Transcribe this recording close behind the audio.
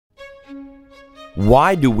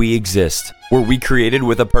Why do we exist? Were we created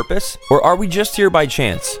with a purpose, or are we just here by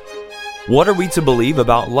chance? What are we to believe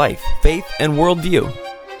about life, faith, and worldview?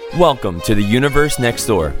 Welcome to The Universe Next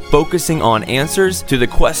Door, focusing on answers to the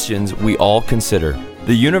questions we all consider.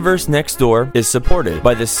 The Universe Next Door is supported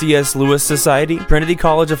by the C.S. Lewis Society, Trinity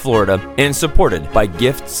College of Florida, and supported by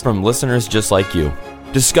gifts from listeners just like you.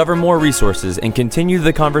 Discover more resources and continue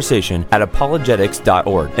the conversation at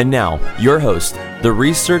apologetics.org. And now, your host, the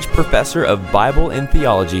research professor of Bible and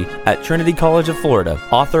theology at Trinity College of Florida,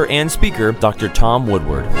 author and speaker, Dr. Tom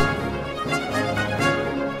Woodward.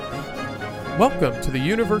 Welcome to The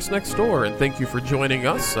Universe Next Door, and thank you for joining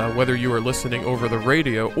us, whether you are listening over the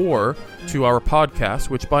radio or to our podcast,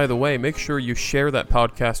 which, by the way, make sure you share that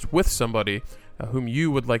podcast with somebody whom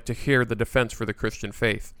you would like to hear the defense for the Christian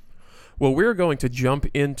faith. Well, we're going to jump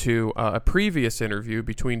into a previous interview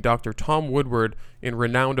between Dr. Tom Woodward and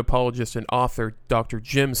renowned apologist and author Dr.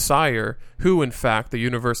 Jim Sire, who, in fact, the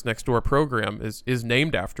Universe Next Door program is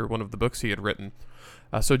named after one of the books he had written.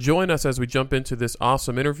 So join us as we jump into this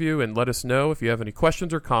awesome interview, and let us know if you have any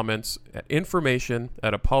questions or comments at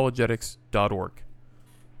information@apologetics.org.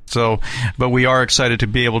 But we are excited to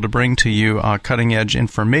be able to bring to you cutting-edge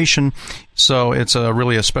information. So it's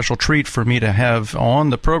really a special treat for me to have on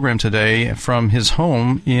the program today from his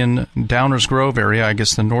home in Downers Grove area, I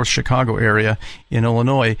guess the North Chicago area in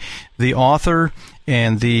Illinois, the author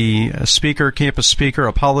and the campus speaker,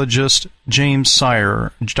 apologist, James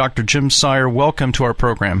Sire. Dr. Jim Sire, welcome to our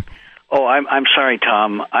program. Oh, I'm sorry,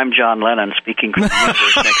 Tom. I'm John Lennon speaking from the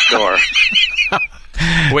Universe Next Door.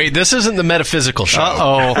 Wait, this isn't the metaphysical show.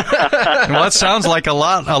 Uh-oh. Well, that sounds like a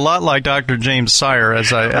lot like Dr. James Sire,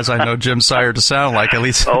 as I know Jim Sire to sound like, at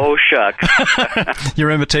least. Oh, shucks. Your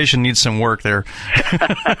invitation needs some work there.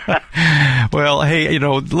 Well, hey,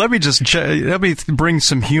 let me bring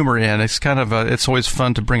some humor in. It's it's always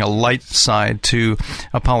fun to bring a light side to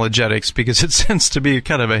apologetics, because it tends to be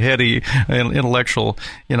kind of a heady, intellectual,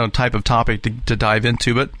 type of topic to dive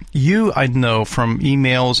into. But I know from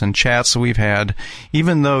emails and chats that we've had,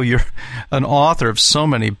 even though you're an author of so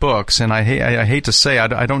many books, and I hate to say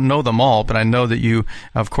I don't know them all, but I know that you,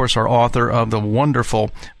 of course, are author of the wonderful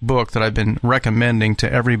book that I've been recommending to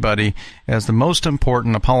everybody as the most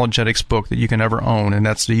important apologetics book that you can ever own, and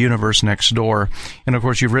that's The Universe Next Door. And, of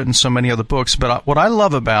course, you've written so many other books, but what I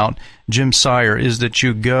love about Jim Sire is that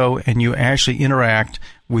you go and you actually interact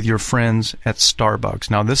with your friends at Starbucks.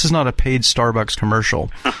 Now, this is not a paid Starbucks commercial,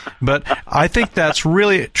 but I think that's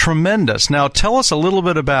really tremendous. Now, tell us a little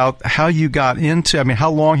bit about how you got into, how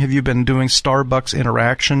long have you been doing Starbucks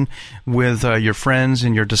interaction with your friends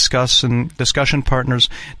and your discussion partners?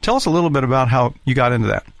 Tell us a little bit about how you got into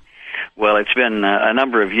that. Well, it's been a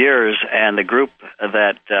number of years, and the group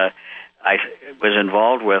that I was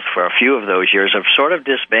involved with for a few of those years have sort of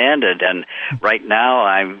disbanded, and right now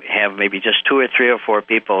I have maybe just 2 or 3 or 4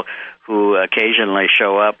 people who occasionally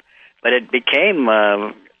show up. But it became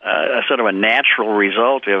a sort of a natural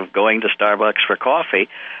result of going to Starbucks for coffee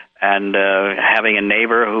and having a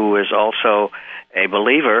neighbor who was also a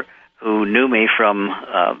believer who knew me from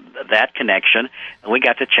that connection, and we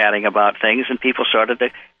got to chatting about things, and people started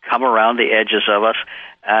to come around the edges of us.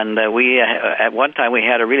 And we, at one time, we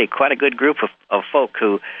had quite a good group of folk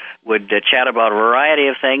who would chat about a variety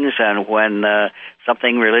of things, and when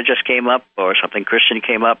something religious came up or something Christian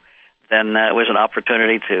came up, then it was an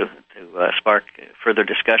opportunity to spark further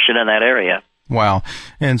discussion in that area. Wow.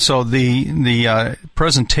 And so the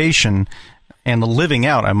presentation and the living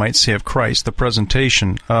out, I might say, of Christ, the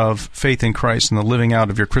presentation of faith in Christ and the living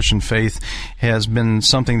out of your Christian faith has been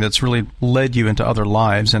something that's really led you into other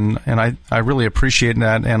lives, and I really appreciate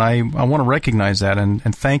that, and I want to recognize that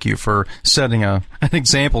and thank you for setting an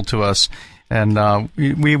example to us. And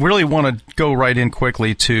we really want to go right in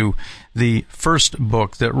quickly to the first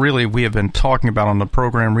book that really we have been talking about on the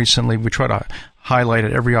program recently. We try to highlight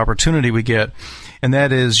it every opportunity we get, and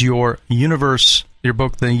that is your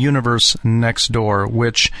book, The Universe Next Door,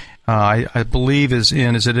 which I believe is it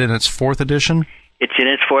in its 4th edition? It's in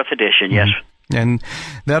its 4th edition, yes. And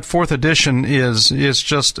that 4th edition is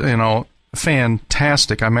just,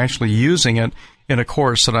 fantastic. I'm actually using it in a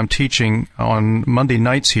course that I'm teaching on Monday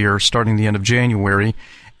nights here, starting the end of January,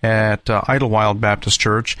 at Idlewild Baptist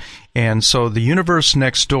Church. And so The Universe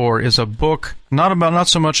Next Door is a book not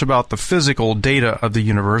so much about the physical data of the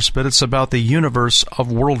universe, but it's about the universe of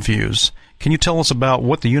worldviews. Can you tell us about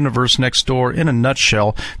what The Universe Next Door, in a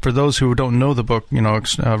nutshell, for those who don't know the book,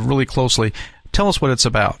 really closely? Tell us what it's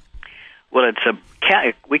about. Well,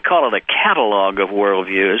 we call it a catalog of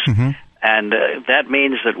worldviews, and that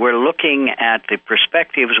means that we're looking at the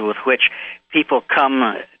perspectives with which people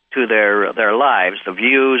come to their lives, the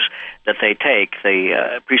views that they take,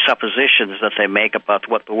 the presuppositions that they make about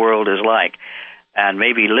what the world is like. And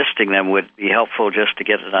maybe listing them would be helpful just to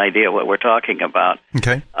get an idea of what we're talking about.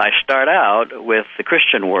 Okay. I start out with the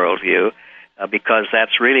Christian worldview because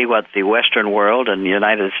that's really what the Western world and the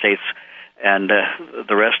United States and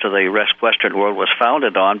the rest of the Western world was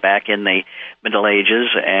founded on back in the Middle Ages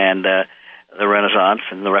and the Renaissance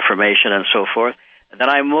and the Reformation and so forth. And then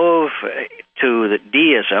I move to the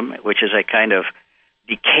deism, which is a kind of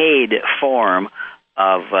decayed form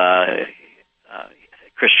of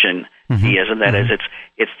Christian deism. That is,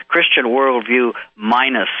 it's the Christian worldview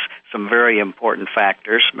minus some very important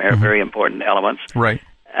factors, very important elements. Right.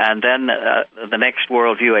 And then the next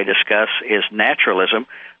worldview I discuss is naturalism,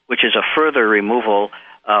 which is a further removal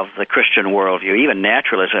of the Christian worldview. Even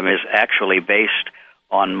naturalism is actually based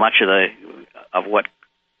on much of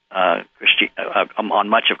on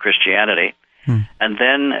much of Christianity. And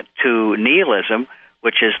then to nihilism,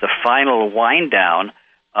 which is the final wind down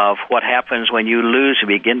of what happens when you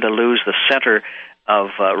begin to lose the center of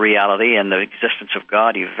reality and the existence of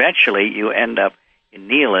God. Eventually, you end up in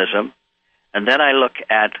nihilism. And then I look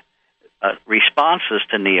at responses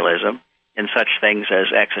to nihilism in such things as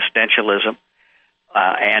existentialism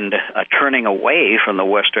and turning away from the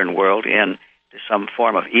Western world into some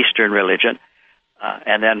form of Eastern religion.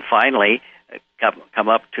 And then finally, come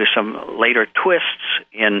up to some later twists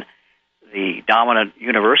in the dominant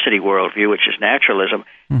university worldview, which is naturalism,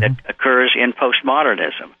 that occurs in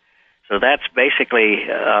postmodernism. So that's basically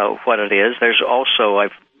what it is. There's also,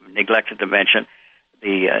 I've neglected to mention,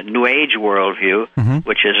 the New Age worldview,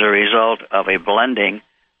 which is a result of a blending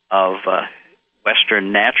of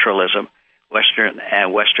Western naturalism,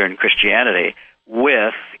 Western Christianity,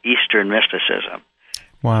 with Eastern mysticism.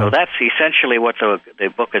 Wow. So that's essentially what the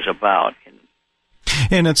book is about.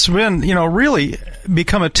 And it's been, really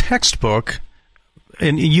become a textbook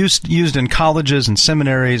and used in colleges and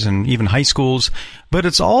seminaries and even high schools. But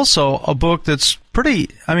it's also a book that's pretty,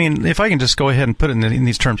 if I can just go ahead and put it in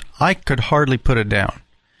these terms, I could hardly put it down.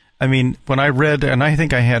 When I read, and I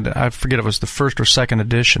think I forget if it was the first or second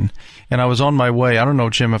edition, and I was on my way, I don't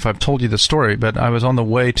know, Jim, if I've told you the story, but I was on the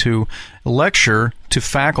way to lecture to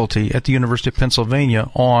faculty at the University of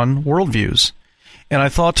Pennsylvania on worldviews. And I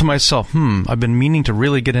thought to myself, I've been meaning to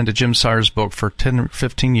really get into Jim Sire's book for 10 or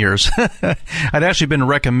 15 years. I'd actually been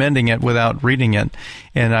recommending it without reading it.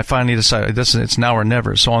 And I finally decided it's now or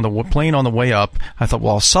never. So on the plane on the way up, I thought,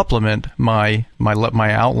 well, I'll supplement my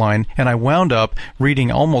outline. And I wound up reading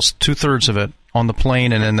almost 2/3 of it on the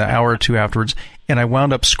plane and in the hour or two afterwards. And I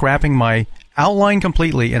wound up scrapping my outline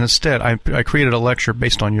completely. And instead, I created a lecture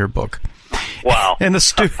based on your book. Wow. And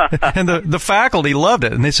the faculty loved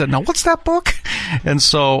it. And they said, now, what's that book? And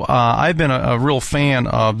so I've been a real fan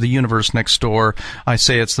of The Universe Next Door. I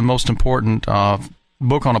say it's the most important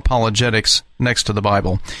book on apologetics next to the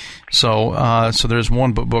Bible. So there's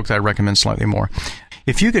one book that I recommend slightly more.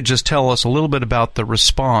 If you could just tell us a little bit about the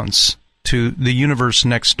response to The Universe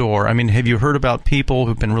Next Door. Have you heard about people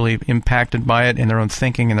who've been really impacted by it in their own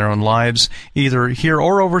thinking, in their own lives, either here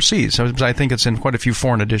or overseas? I think it's in quite a few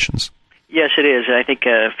foreign editions. Yes, it is. I think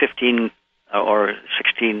 15 or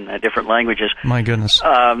 16 different languages. My goodness.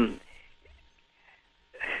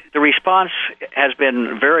 The response has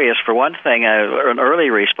been various. For one thing, an early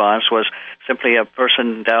response was simply a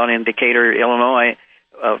person down in Decatur, Illinois,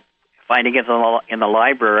 finding it in the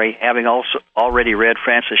library, having also already read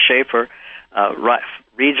Francis Schaeffer,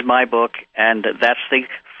 reads my book, and that's the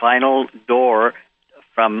final door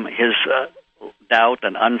from his doubt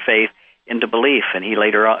and unfaith into belief. And he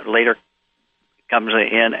later comes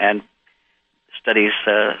in and studies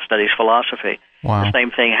philosophy. Wow. The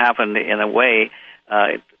same thing happened in a way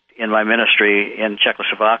in my ministry in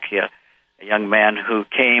Czechoslovakia. A young man who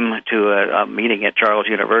came to a meeting at Charles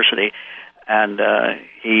University, and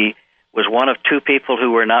he was one of two people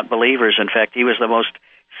who were not believers. In fact, he was the most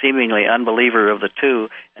seemingly unbeliever of the two,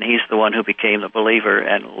 and he's the one who became the believer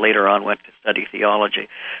and later on went to study theology.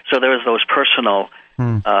 So there was those personal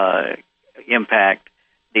impact.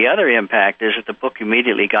 The other impact is that the book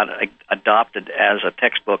immediately got adopted as a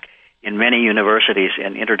textbook in many universities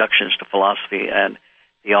in introductions to philosophy and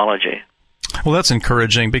theology. Well, that's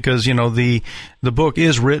encouraging because, the book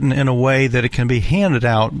is written in a way that it can be handed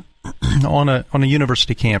out on a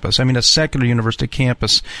university campus. A secular university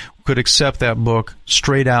campus could accept that book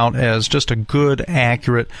straight out as just a good,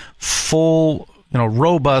 accurate, full,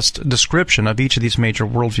 robust description of each of these major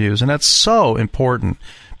worldviews. And that's so important.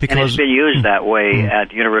 Because, and it's been used that way at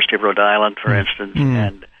the University of Rhode Island, for instance,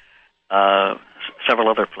 and several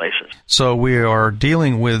other places. So we are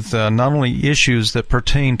dealing with not only issues that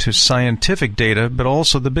pertain to scientific data, but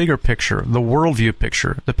also the bigger picture, the worldview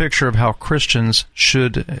picture, the picture of how Christians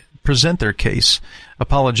should present their case.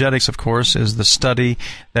 Apologetics, of course, is the study,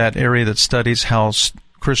 that area that studies how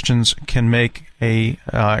Christians can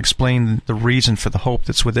explain the reason for the hope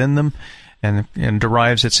that's within them, and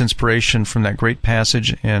derives its inspiration from that great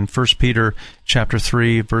passage in 1 Peter chapter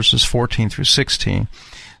 3, verses 14 through 16.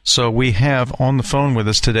 So we have on the phone with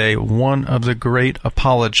us today one of the great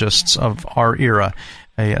apologists of our era,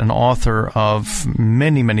 an author of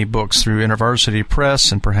many, many books through InterVarsity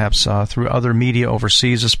Press and perhaps through other media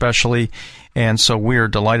overseas especially. And so we're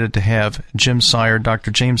delighted to have Jim Sire,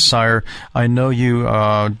 Dr. James Sire. I know you,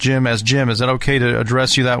 Jim, as Jim. Is that okay to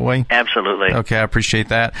address you that way? Absolutely. Okay, I appreciate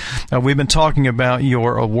that. We've been talking about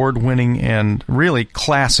your award-winning and really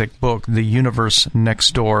classic book, The Universe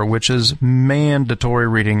Next Door, which is mandatory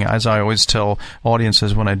reading, as I always tell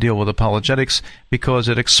audiences when I deal with apologetics, because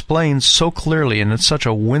it explains so clearly, and it's such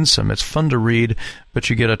a winsome, it's fun to read, but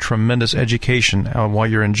you get a tremendous education while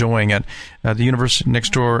you're enjoying it. The Universe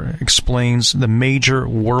Next Door explains the major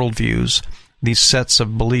worldviews, these sets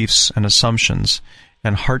of beliefs and assumptions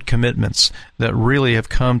and heart commitments that really have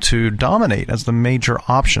come to dominate as the major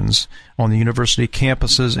options on the university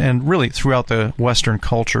campuses and really throughout the Western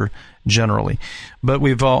culture generally. But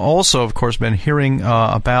we've also, of course, been hearing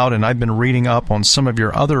about, and I've been reading up on some of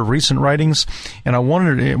your other recent writings, and I'm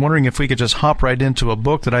wondering if we could just hop right into a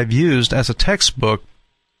book that I've used as a textbook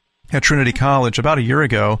at Trinity College. About a year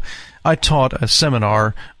ago, I taught a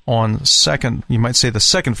seminar on the second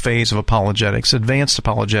phase of apologetics, advanced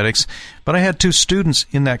apologetics, but I had two students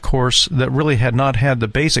in that course that really had not had the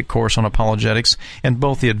basic course on apologetics, and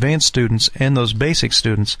both the advanced students and those basic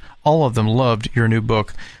students, all of them loved your new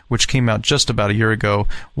book, which came out just about a year ago,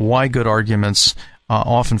 Why Good Arguments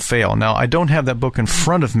Often Fail. Now, I don't have that book in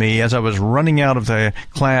front of me. As I was running out of the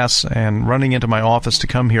class and running into my office to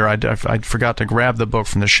come here, I forgot to grab the book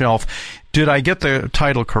from the shelf. Did I get the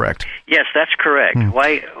title correct? Yes, that's correct.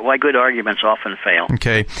 Why Good Arguments Often Fail.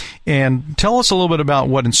 Okay. And tell us a little bit about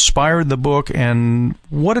what inspired the book and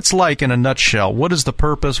what it's like in a nutshell. What is the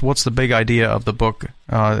purpose? What's the big idea of the book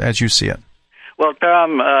as you see it? Well,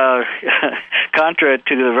 Tom, contra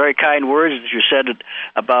to the very kind words that you said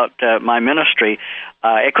about my ministry,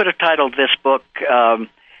 I could have titled this book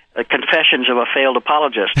Confessions of a Failed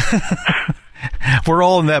Apologist. We're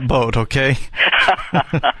all in that boat, okay?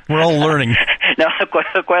 We're all learning. Now,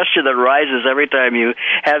 the question that rises every time you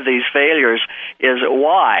have these failures is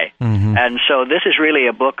why? Mm-hmm. And so this is really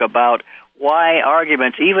a book about why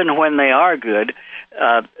arguments, even when they are good,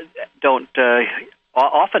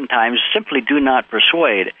 oftentimes simply do not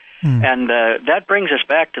persuade. And that brings us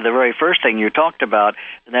back to the very first thing you talked about,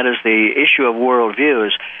 and that is the issue of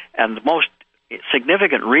worldviews. And the most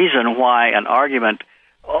significant reason why an argument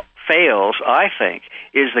fails, I think,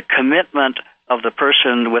 is the commitment of the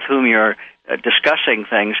person with whom you're discussing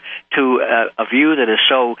things to a view that is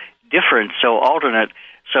so different, so alternate,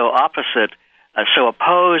 so opposite, so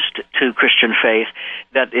opposed to Christian faith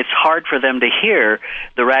that it's hard for them to hear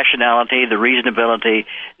the rationality, the reasonability,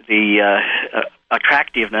 the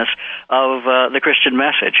attractiveness of the Christian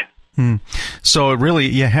message. So really,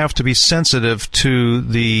 you have to be sensitive to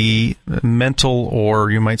the mental,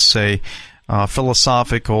 or you might say,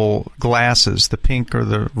 philosophical glasses, the pink or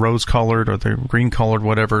the rose-colored or the green-colored,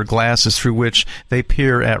 whatever, glasses through which they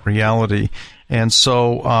peer at reality. And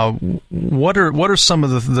so what are some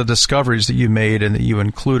of the discoveries that you made and that you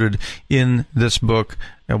included in this book,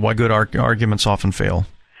 Why Good Arguments Often Fail?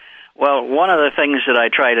 Well, one of the things that I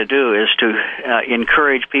try to do is to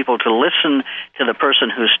encourage people to listen to the person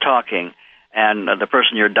who's talking and the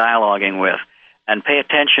person you're dialoguing with, and pay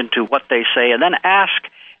attention to what they say, and then ask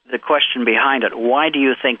the question behind it. Why do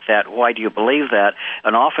you think that? Why do you believe that?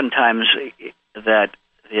 And oftentimes that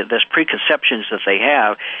this preconceptions that they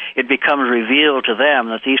have, it becomes revealed to them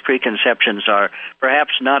that these preconceptions are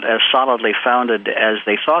perhaps not as solidly founded as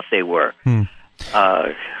they thought they were.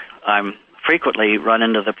 I'm frequently run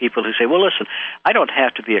into the people who say, well, listen, I don't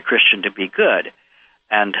have to be a Christian to be good.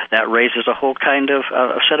 And that raises a whole kind of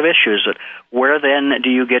a set of issues. That where then do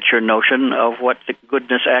you get your notion of what the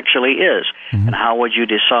goodness actually is? Mm-hmm. And how would you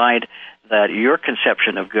decide that your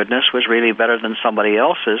conception of goodness was really better than somebody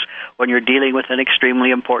else's when you're dealing with an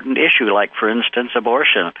extremely important issue, like, for instance,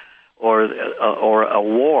 abortion or a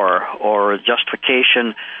war or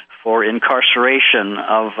justification for incarceration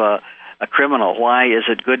of a criminal? Why is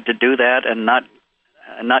it good to do that and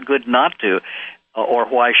not good not to? or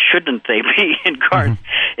why shouldn't they be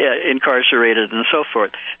incarcerated and so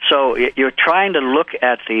forth. So you're trying to look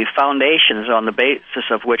at the foundations on the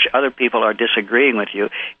basis of which other people are disagreeing with you,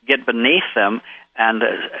 get beneath them, and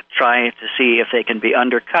try to see if they can be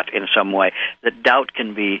undercut in some way, that doubt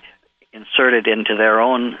can be inserted into their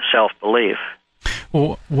own self-belief.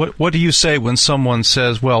 Well, what do you say when someone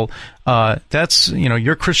says, well, that's,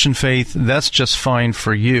 your Christian faith, that's just fine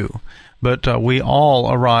for you, but we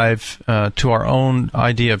all arrive to our own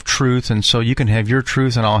idea of truth, and so you can have your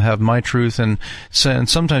truth and I'll have my truth, and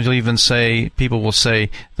sometimes you'll even say, people will say,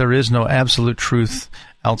 there is no absolute truth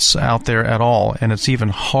out there at all, and it's even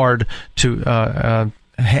hard to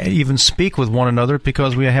even speak with one another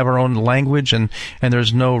because we have our own language and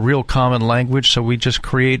there's no real common language, so we just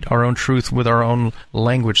create our own truth with our own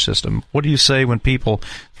language system. What do you say when people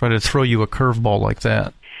try to throw you a curveball like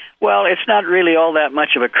that? Well, it's not really all that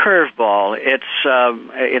much of a curveball.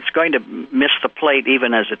 It's going to miss the plate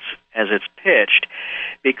even as it's pitched,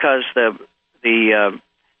 because the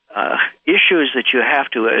issues that you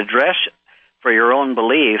have to address for your own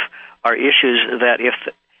belief are issues that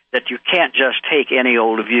you can't just take any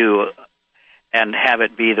old view and have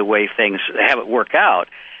it be the way have it work out.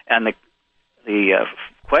 And the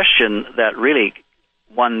question that really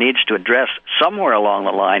one needs to address somewhere along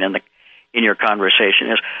the line in your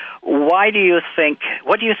conversation is, what do you think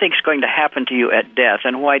is going to happen to you at death,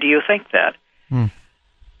 and why do you think that?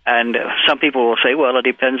 And some people will say, well, it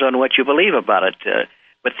depends on what you believe about it.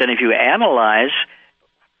 But then if you analyze,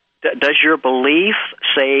 does your belief,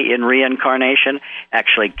 say, in reincarnation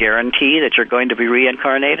actually guarantee that you're going to be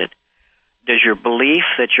reincarnated? Does your belief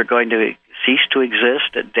that you're going to cease to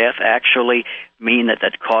exist at death actually mean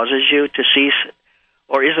that causes you to cease?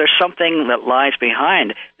 Or is there something that lies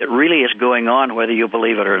behind that really is going on whether you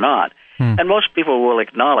believe it or not? And most people will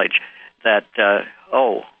acknowledge that, I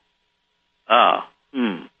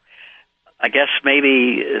guess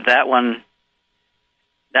maybe that one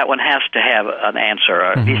has to have an answer,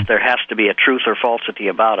 or at least there has to be a truth or falsity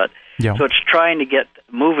about it. Yeah. So it's trying to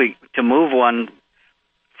move one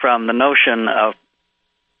from the notion of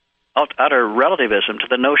utter relativism to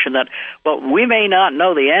the notion that, well, we may not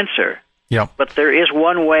know the answer, but there is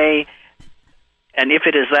one way, and if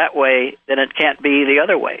it is that way, then it can't be the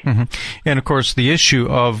other way. And, of course, the issue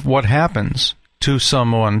of what happens to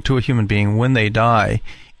someone, to a human being, when they die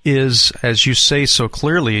is, as you say so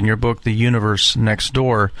clearly in your book, The Universe Next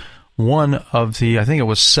Door, one of the, I think it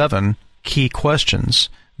was 7 key questions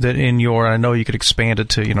that in your, I know you could expand it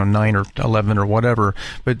to, 9 or 11 or whatever,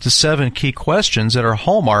 but the 7 key questions that are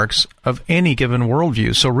hallmarks of any given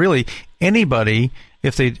worldview. So really, anybody,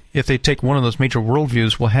 if they take one of those major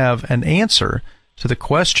worldviews, will have an answer to the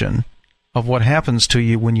question of what happens to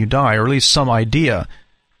you when you die, or at least some idea.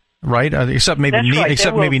 Right, except maybe maybe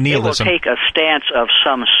nihilism. They will take a stance of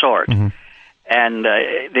some sort, and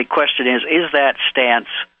the question is that stance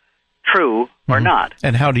true or not?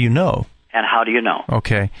 And how do you know?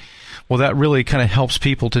 Okay. Well, that really kind of helps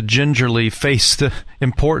people to gingerly face the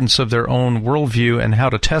importance of their own worldview and how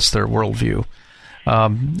to test their worldview.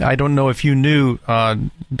 I don't know if you knew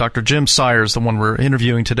Dr. Jim Sire is the one we're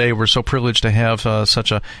interviewing today. We're so privileged to have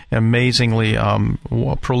such an amazingly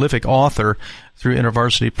prolific author through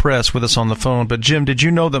InterVarsity Press with us on the phone. But Jim, did you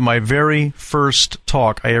know that my very first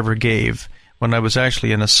talk I ever gave, when I was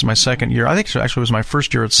actually in my second year, I think it actually was my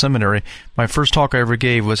first year at seminary, my first talk I ever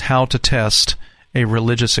gave was how to test a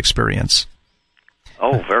religious experience.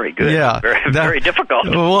 Oh, very good. Yeah. Very difficult.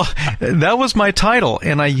 Well, that was my title,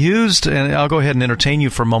 and I used, and I'll go ahead and entertain you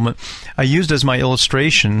for a moment, I used as my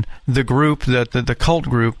illustration the group, the cult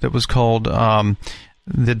group that was called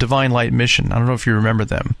the Divine Light Mission. I don't know if you remember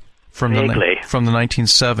them. From the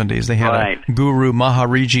 1970s. They had a Guru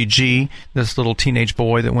Mahariji Ji, this little teenage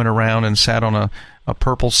boy that went around and sat on a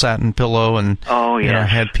purple satin pillow and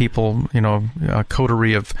had people, a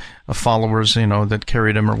coterie of followers, that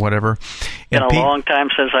carried him or whatever. Been a long time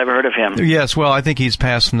since I've heard of him. Yes, well, I think he's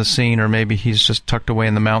passed from the scene, or maybe he's just tucked away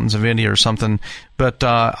in the mountains of India or something. But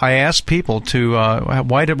I asked people to,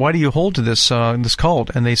 why do you hold to this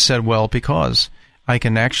cult? And they said, well, because I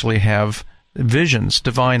can actually have visions,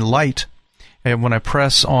 divine light, and when I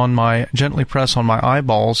gently press on my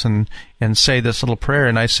eyeballs and say this little prayer,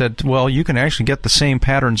 and I said, well, you can actually get the same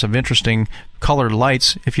patterns of interesting colored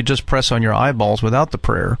lights if you just press on your eyeballs without the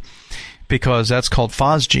prayer, because that's called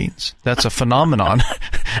phosphogenes. That's a phenomenon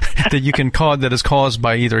that you can cause, that is caused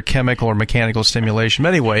by either chemical or mechanical stimulation. But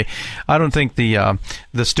anyway, I don't think the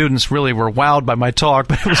students really were wowed by my talk,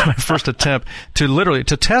 but it was my first attempt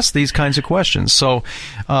to test these kinds of questions. So,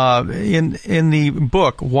 in the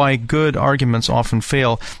book, Why Good Arguments Often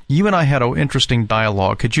Fail, you and I had an interesting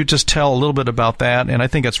dialogue. Could you just tell a little bit about that? And I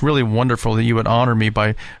think it's really wonderful that you would honor me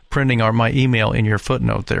by printing my email in your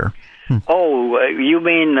footnote there. Oh, you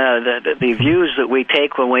mean the views that we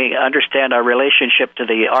take when we understand our relationship to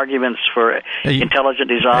the arguments for intelligent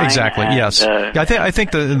design? Exactly, and, yes. I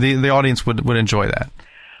think the audience would enjoy that.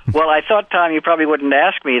 Well, I thought, Tom, you probably wouldn't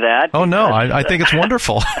ask me that. Oh, no, I think it's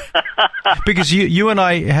wonderful. Because you and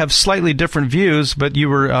I have slightly different views, but you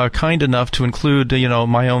were kind enough to include,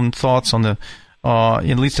 my own thoughts on the,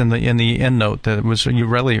 at least in the end note. That was, you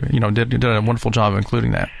really, did a wonderful job of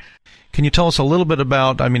including that. Can you tell us a little bit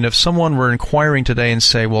about, if someone were inquiring today and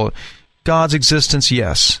say, well, God's existence,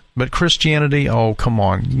 yes, but Christianity, oh, come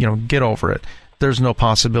on, get over it. There's no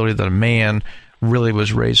possibility that a man really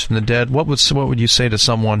was raised from the dead. What would you say to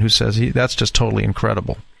someone who says that's just totally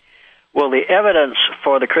incredible? Well, the evidence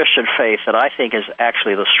for the Christian faith that I think is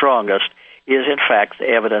actually the strongest is, in fact, the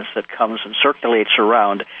evidence that comes and circulates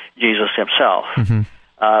around Jesus himself.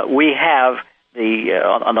 Mm-hmm. We have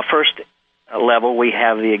on the first level, we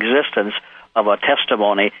have the existence of a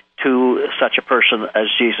testimony to such a person as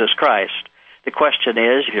Jesus Christ. The question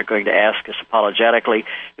is, if you're going to ask us apologetically,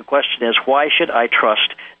 the question is, why should I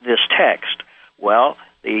trust this text? Well,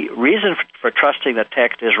 the reason for trusting the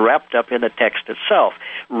text is wrapped up in the text itself.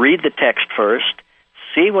 Read the text first,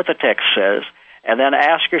 see what the text says, and then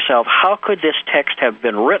ask yourself, how could this text have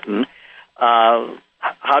been written?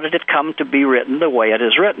 How did it come to be written the way it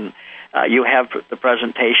is written? You have the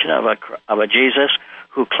presentation of a Jesus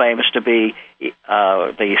who claims to be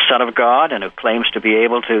the Son of God and who claims to be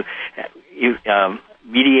able to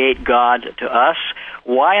mediate God to us.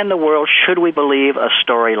 Why in the world should we believe a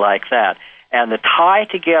story like that? And the tie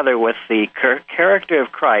together with the character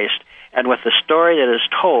of Christ and with the story that is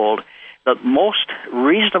told, the most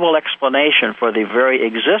reasonable explanation for the very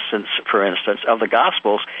existence, for instance, of the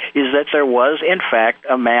Gospels is that there was, in fact,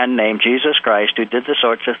 a man named Jesus Christ who did the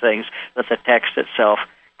sorts of things that the text itself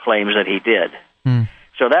claims that he did.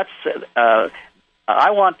 So that's,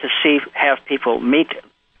 I want to have people meet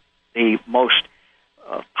the most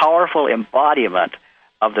powerful embodiment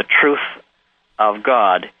of the truth of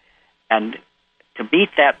God, and to meet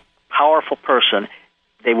that powerful person,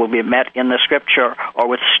 they will be met in the Scripture or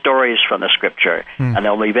with stories from the Scripture. And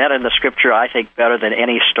they'll be met in the Scripture, I think, better than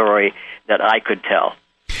any story that I could tell.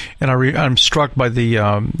 And I'm struck by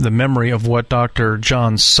the memory of what Dr.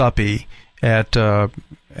 John Suppy at the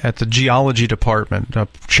geology department,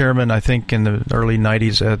 chairman, I think, in the early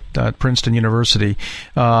 90s at Princeton University.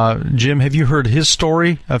 Jim, have you heard his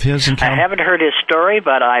story of his encounter? I haven't heard his story,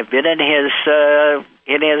 but I've been in his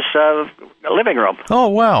living room. Oh,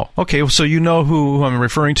 wow. Okay, so you know who I'm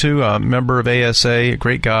referring to, a member of ASA, a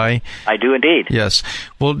great guy. I do indeed. Yes.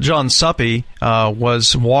 Well, John Suppy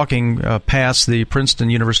was walking past the Princeton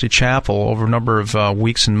University Chapel over a number of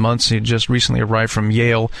weeks and months. He just recently arrived from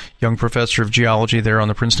Yale, young professor of geology there on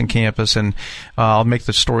the Princeton campus, and I'll make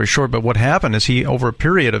the story short, but what happened is he, over a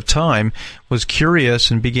period of time, was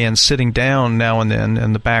curious and began sitting down now and then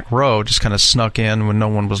in the back row, just kind of snuck in when no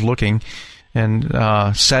one was looking, and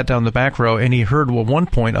sat down in the back row, and he heard at one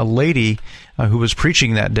point a lady who was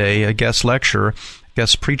preaching that day, a guest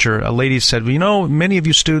preacher, a lady said, well, many of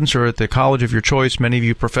you students are at the college of your choice, many of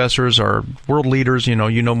you professors are world leaders, you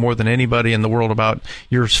know more than anybody in the world about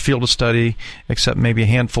your field of study, except maybe a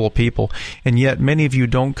handful of people, and yet many of you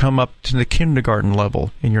don't come up to the kindergarten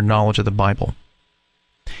level in your knowledge of the Bible.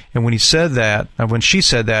 And when she said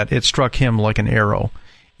that, it struck him like an arrow,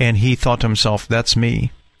 and he thought to himself, that's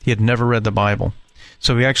me. He had never read the Bible.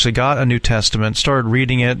 So he actually got a New Testament, started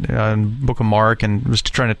reading it in the book of Mark, and was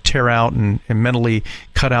trying to tear out and mentally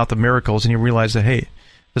cut out the miracles, and he realized that, hey,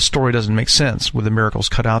 the story doesn't make sense with the miracles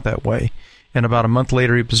cut out that way. And about a month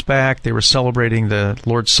later, he was back. They were celebrating the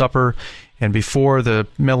Lord's Supper, and before the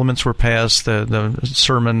elements were passed, the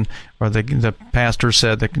sermon, or the pastor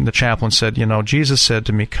said, the chaplain said, Jesus said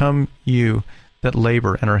to me, come you that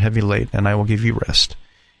labor and are heavy laden, and I will give you rest.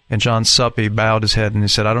 And John Suppy bowed his head and he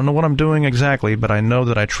said, I don't know what I'm doing exactly, but I know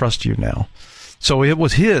that I trust you now. So it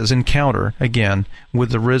was his encounter, again,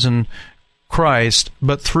 with the risen Christ,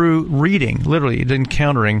 but through reading, literally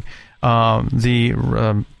encountering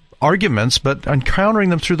the arguments, but encountering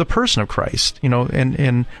them through the person of Christ,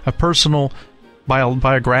 in a personal,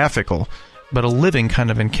 biographical but a living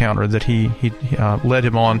kind of encounter that he led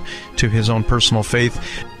him on to his own personal faith.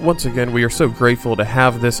 Once again, we are so grateful to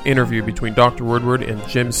have this interview between Dr. Woodward and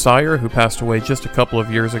Jim Sire, who passed away just a couple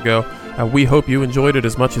of years ago. We hope you enjoyed it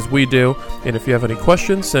as much as we do, and if you have any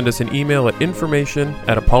questions, send us an email at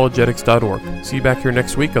information@apologetics.org. See you back here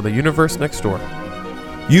next week on The Universe Next Door.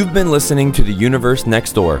 You've been listening to The Universe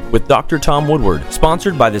Next Door with Dr. Tom Woodward,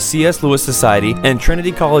 sponsored by the C.S. Lewis Society and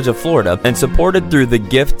Trinity College of Florida, and supported through the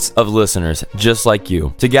gifts of listeners just like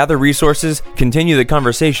you. To gather resources, continue the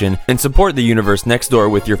conversation, and support The Universe Next Door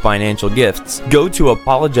with your financial gifts, go to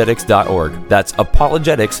apologetics.org. That's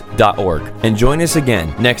apologetics.org. And join us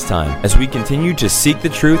again next time as we continue to seek the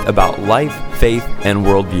truth about life, faith, and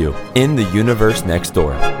worldview in The Universe Next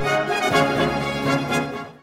Door.